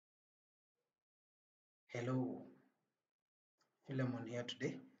Hello, Philemon here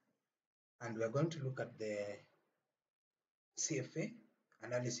today, and we are going to look at the CFA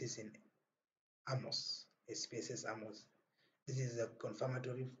analysis in AMOS, SPSS AMOS. This is a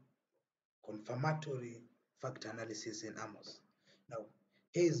confirmatory factor analysis in AMOS. Now,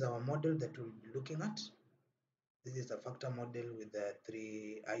 here is our model that we'll be looking at. This is a factor model with the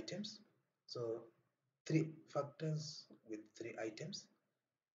 3 items. So, 3 factors with 3 items.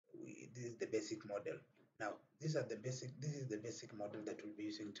 This is the basic model. Now, this is the basic model that we'll be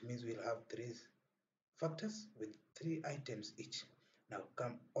using. It means we'll have 3 factors with 3 items each. Now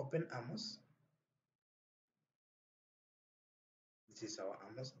come open AMOS. This is our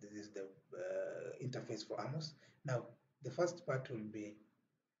AMOS. This is the interface for AMOS. Now the first part will be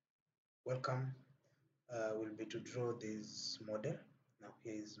will be to draw this model. Now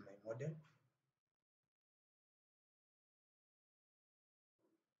here is my model.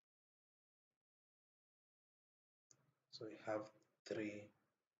 So we have 3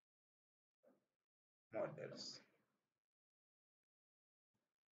 models.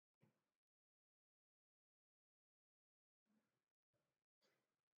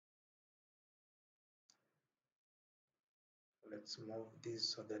 Let's move this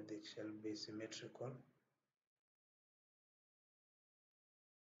so that they shall be symmetrical.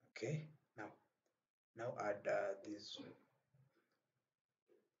 Okay, now add this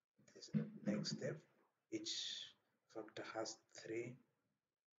next step. Each factor has 3.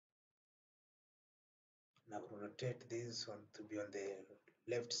 Now rotate this one to be on the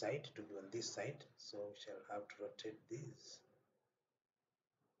left side, to be on this side, so we shall have to rotate this.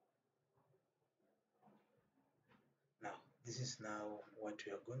 Now this is now what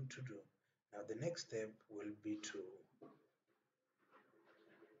we are going to do. Now the next step will be to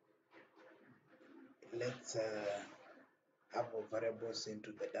let's have our variables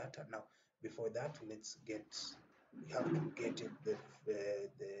into the data. Now before that, we have to get in the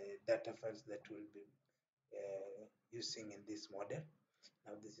data files that we'll be using in this model.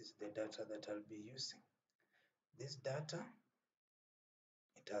 Now this is the data that I'll be using. This data,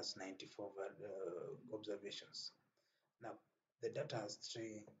 it has 94 observations. Now the data has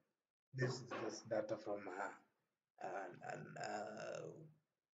 3. This is just data from an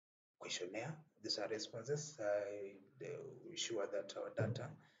questionnaire. These are responses. We sure that our data,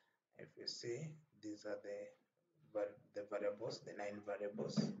 if you see, these are the variables, the 9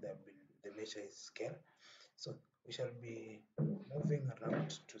 variables. The measure is scale. So we shall be moving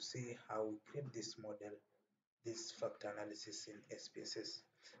around to see how we create this model, this factor analysis in SPSS.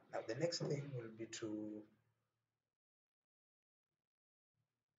 Now the next thing will be to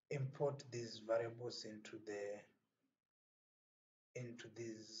import these variables into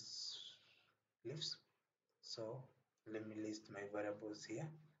these leaves. So let me list my variables here.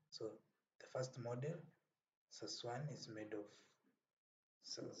 So the first model, SAS1, is made of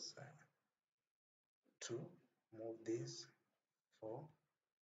SAS2. Move this 4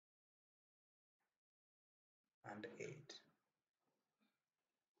 and 8.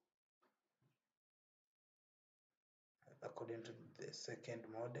 According to the second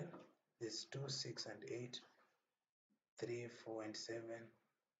model, this 2, 6 and 8, 3, 4 and 7.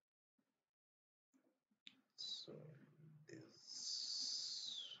 So this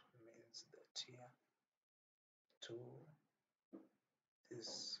means that here 2,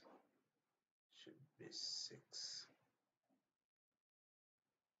 this should be 6.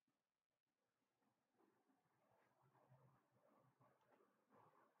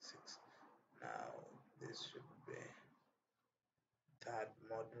 Now this should be third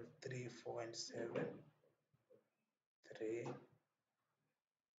model, 3, 4 and 7. 3,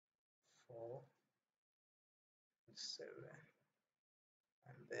 4, 7.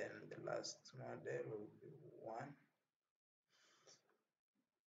 And then the last model will be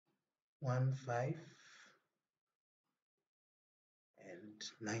 1, 5 and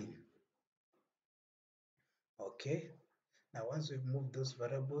 9. Okay, now once we've moved those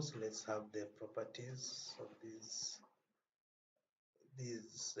variables, let's have the properties of these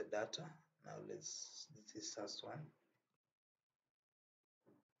data. Now this is SAS1.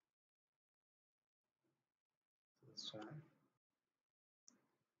 This one.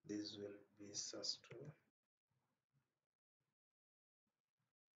 This will be SAS2.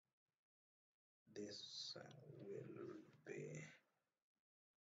 This will be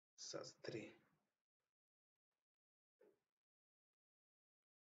SAS3.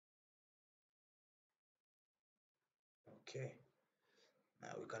 Okay.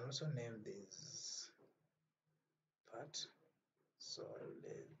 Now we can also name this part. So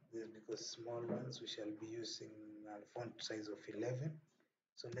this, because small ones, we shall be using a font size of 11.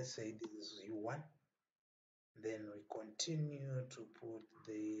 So let's say this is U1. Then we continue to put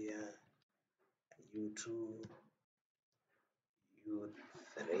the U2,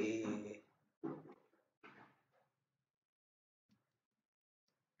 U3,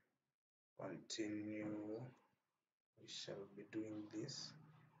 continue. We shall be doing this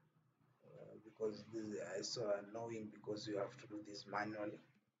because this is so annoying because you have to do this manually,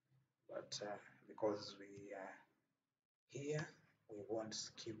 but because we are here, we won't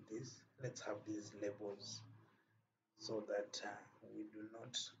skip this. Let's have these labels so that we do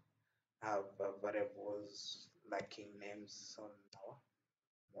not have variables lacking names on our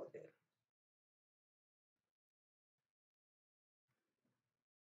model.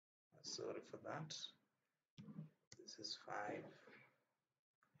 Sorry for that. This is 5.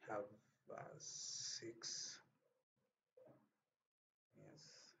 Have 6. Yes,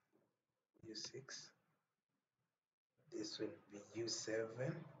 U6. This will be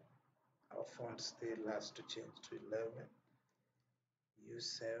U7. Our font still has to change to 11.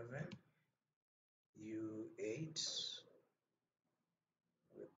 U7, U8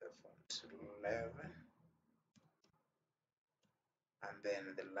 with the font 11, and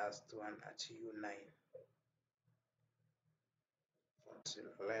then the last one at U9, font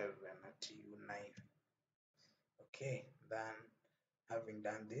 11 at U9. Okay, then having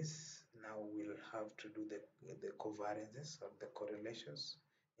done this, now we'll have to do the covariances or the correlations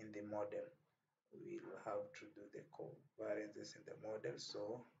in the model. We'll have to do the covariances in the model.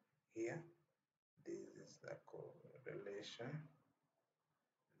 So here, this is the correlation.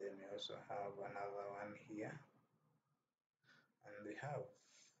 Then we also have another one here, and we have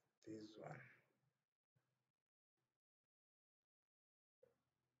this one.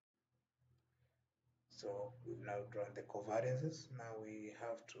 So we've now drawn the covariances. Now we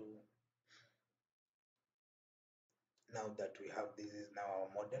have to, now that we have, this is now our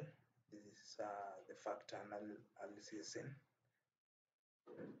model. This is the factor analysis in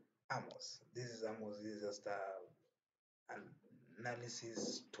AMOS. This is AMOS. This is just an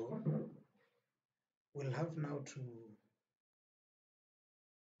analysis tool. We'll have now to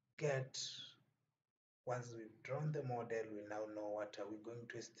get, once we've drawn the model, we now know what are we going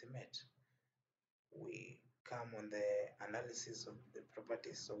to estimate. We come on the analysis of the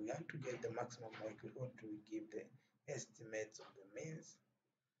properties. So we have to get the maximum likelihood to give the estimates of the means.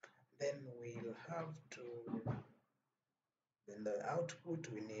 Then we'll have to, in the output,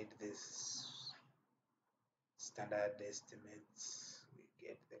 we need this standard estimates. We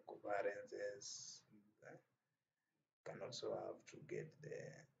get the covariances. Can also have to get the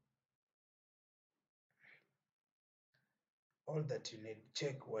all that you need.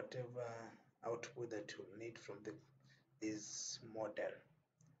 Check whatever output that you need from this model.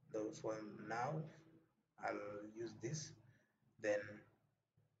 Though for now, I'll use this. Then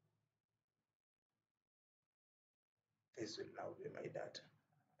this will now be my data.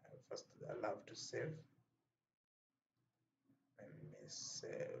 First, I'll have to save. Let me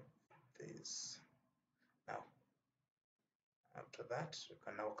save this. Now, after that, you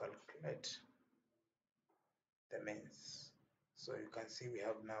can now calculate the means. So you can see we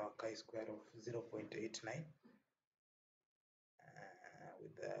have now a chi-square of 0.89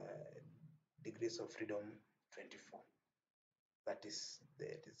 with the degrees of freedom 24. That is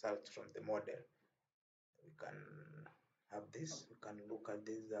the result from the model. We can have this. We can look at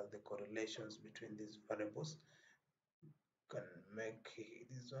these as the correlations between these variables. We can make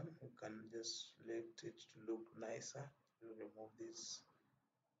this one. We can just let it look nicer. We'll remove this.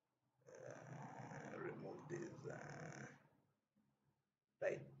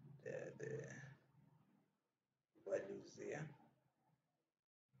 Right, the values here.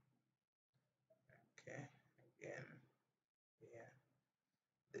 Okay, again, here,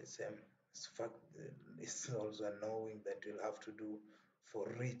 the same fact. This is also knowing that you'll have to do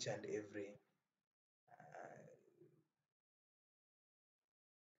for each and every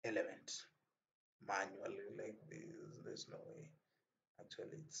element manually like this. There's no way.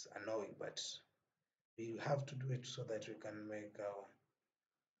 Actually, it's annoying, but we have to do it so that we can make our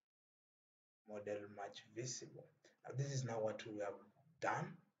model much visible. Now, this is now what we have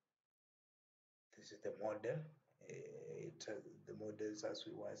done. This is the model. The models as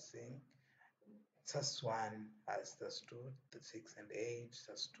we were saying. SAS1 has SAS2, the 6 and 8,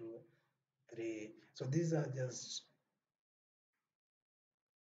 SAS2, 3. So these are just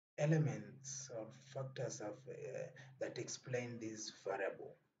elements or factors of, that explain this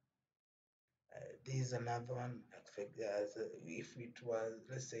variable. This is another one. If it was,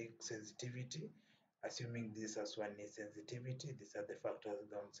 let's say, sensitivity, assuming this as one is sensitivity, these are the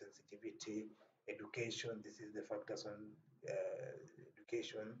factors on sensitivity. Education, this is the factors on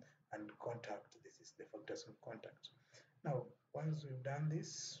education. and contact. This is the factors of contact. Now, once we've done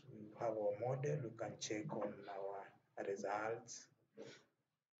this, we have our model. We can check on our results. You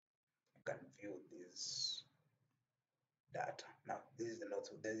can view this data. Now, this is the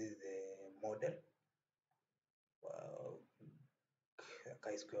model.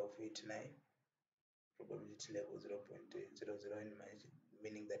 Chi-square of 89, probability level 0.00,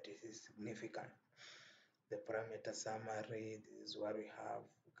 meaning that it is significant. The parameter summary, this is what we have.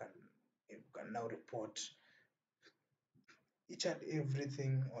 You can now report each and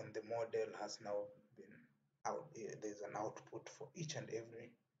everything on the model has now been out. There's an output for each and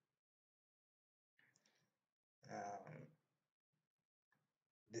every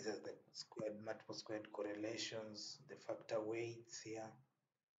these are the multiple squared correlations, the factor weights here.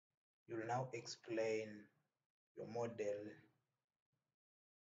 You'll now explain your model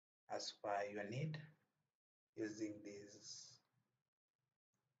as per your need using these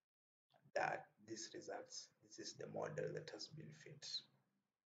results. This is the model that has been fit.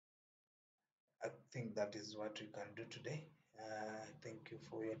 I think that is what we can do today. Thank you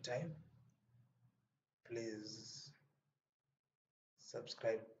for your time. Please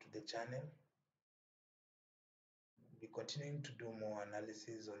subscribe to the channel. We'll be continuing to do more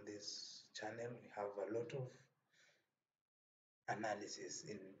analysis on this channel. We have a lot of analysis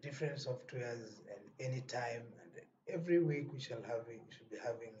in different softwares, and anytime and every week we should be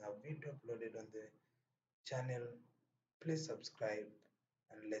having a video uploaded on the channel. Please subscribe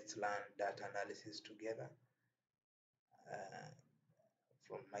and let's learn data analysis together.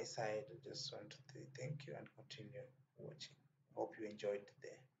 From my side, I just want to say thank you and continue watching. Hope you enjoyed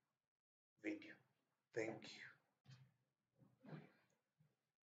the video. Thank you.